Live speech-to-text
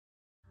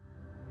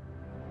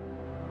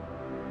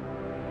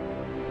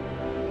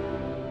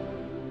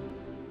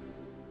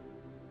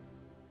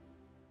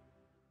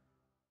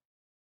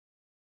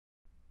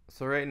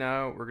So right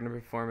now we're going to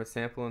perform a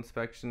sample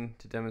inspection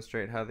to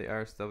demonstrate how the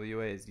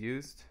RSWA is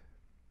used.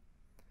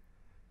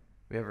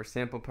 We have our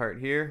sample part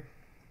here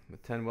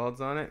with 10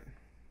 welds on it.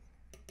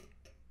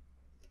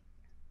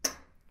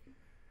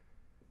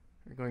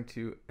 We're going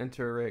to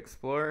enter Array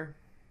Explorer,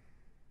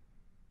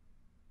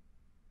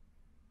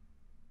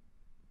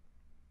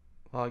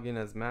 log in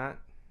as Matt,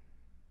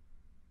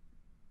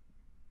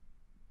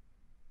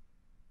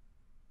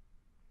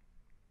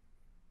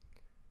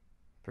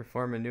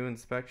 perform a new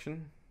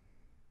inspection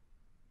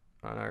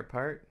on our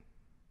part.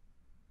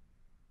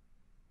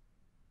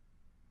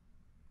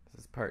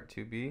 This is part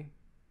 2B.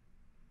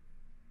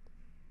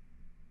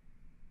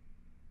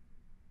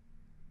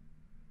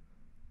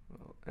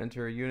 We'll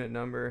enter a unit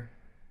number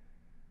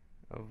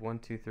of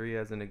 123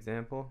 as an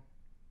example.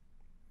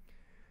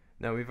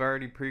 Now we've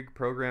already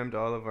pre-programmed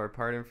all of our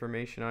part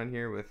information on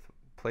here with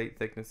plate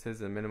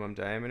thicknesses and minimum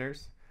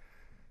diameters.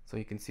 So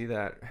you can see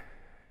that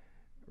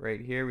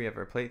right here we have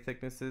our plate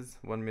thicknesses,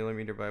 1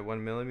 millimeter by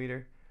 1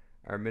 millimeter,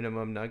 our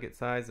minimum nugget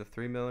size of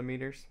 3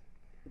 millimeters.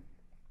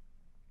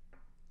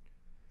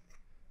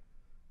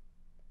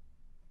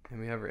 And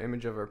we have our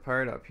image of our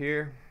part up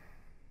here.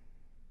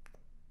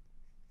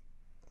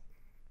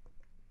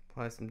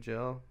 Apply some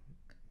gel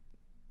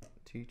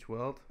to each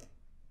weld.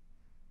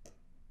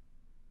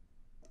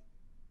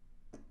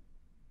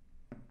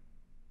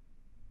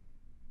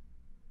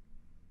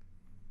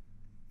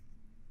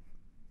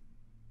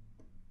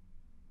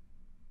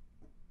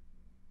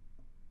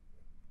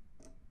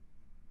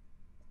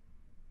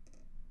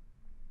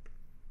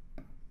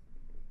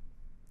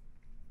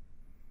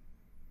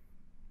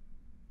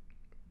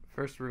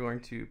 First we're going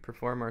to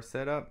perform our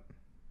setup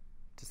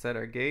to set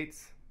our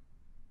gates.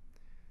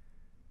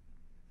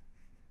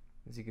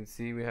 As you can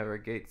see, we have our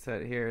gate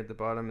set here at the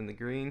bottom in the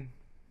green.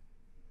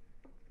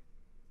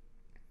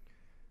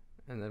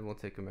 And then we'll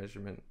take a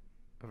measurement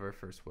of our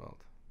first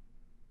weld.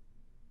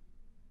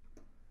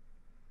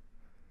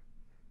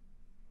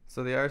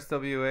 So the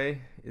RSWA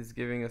is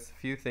giving us a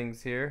few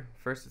things here.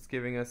 First, it's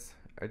giving us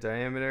our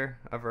diameter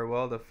of our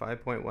weld of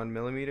 5.1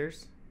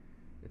 millimeters.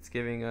 It's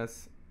giving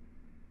us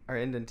our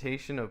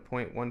indentation of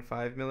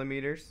 0.15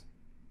 millimeters.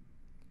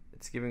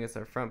 It's giving us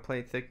our front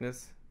plate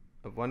thickness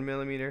of 1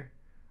 millimeter,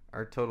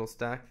 our total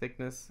stack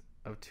thickness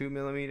of 2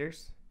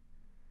 millimeters,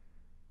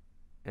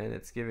 and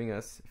it's giving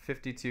us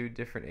 52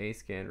 different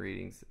A-scan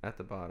readings at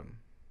the bottom.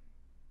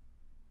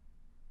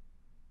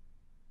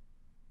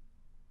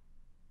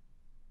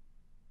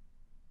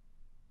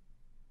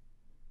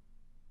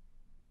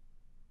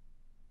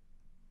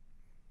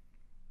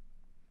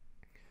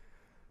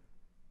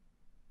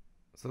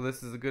 So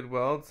this is a good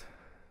weld.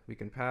 We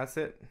can pass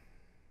it,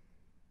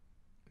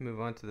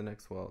 move on to the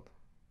next weld.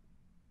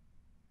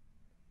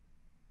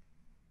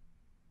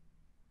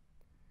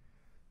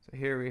 So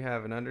here we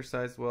have an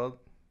undersized weld,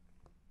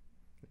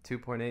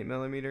 2.8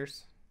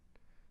 millimeters.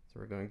 So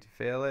we're going to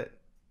fail it,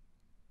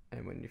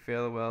 and when you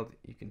fail a weld,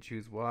 you can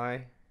choose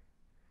Y,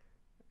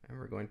 and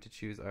we're going to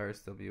choose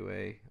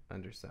RSWA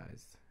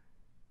undersized.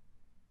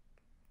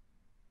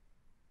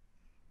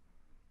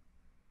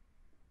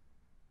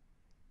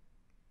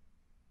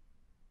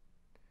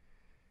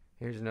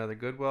 Here's another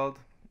good weld.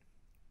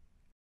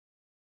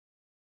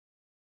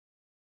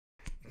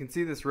 You can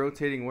see this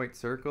rotating white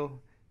circle.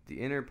 The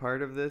inner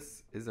part of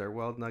this is our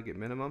weld nugget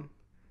minimum,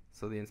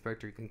 so the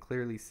inspector can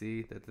clearly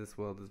see that this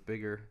weld is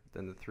bigger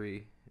than the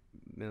 3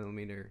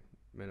 millimeter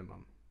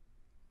minimum.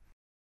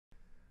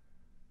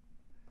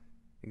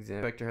 The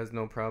inspector has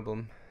no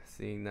problem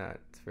seeing that.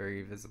 It's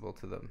very visible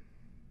to them.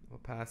 We'll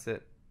pass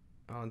it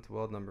on to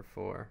weld number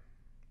 4.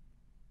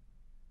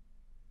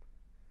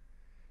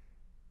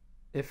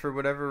 If for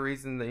whatever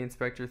reason the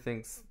inspector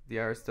thinks the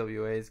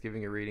RSWA is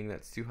giving a reading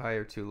that's too high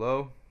or too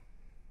low,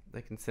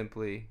 they can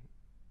simply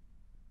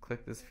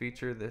click this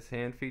feature, this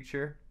hand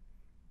feature,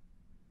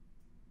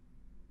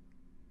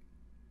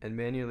 and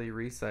manually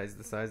resize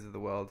the size of the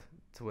weld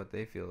to what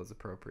they feel is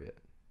appropriate.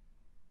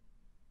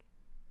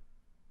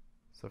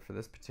 So for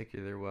this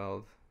particular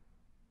weld,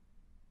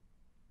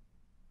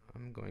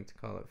 I'm going to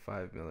call it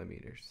 5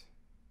 millimeters.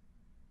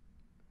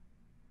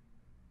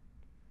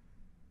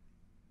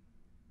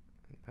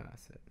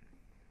 Pass it.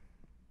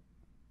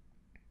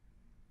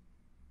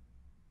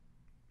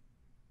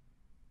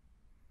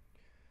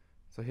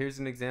 So here's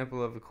an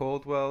example of a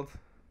cold weld.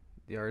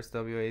 The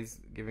RSWA is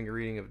giving a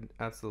reading of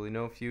absolutely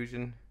no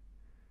fusion,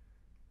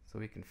 so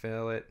we can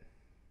fail it.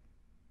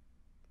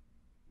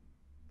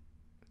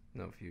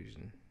 No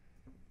fusion.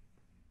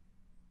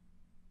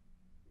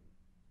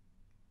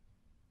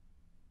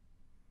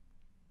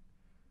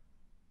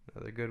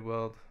 Another good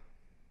weld.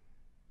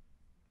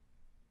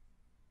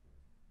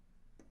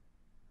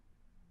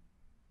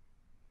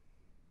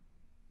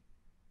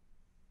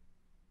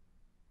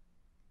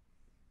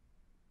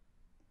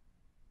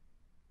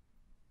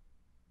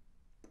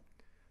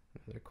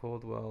 Another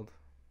cold weld.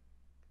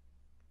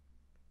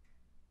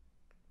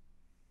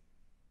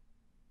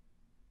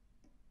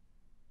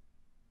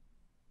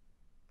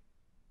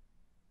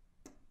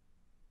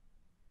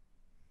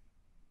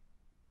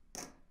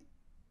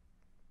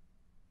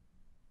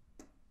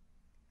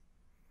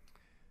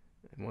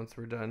 And once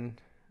we're done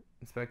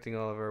inspecting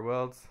all of our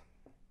welds,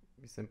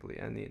 we simply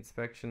end the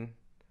inspection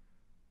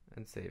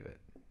and save it.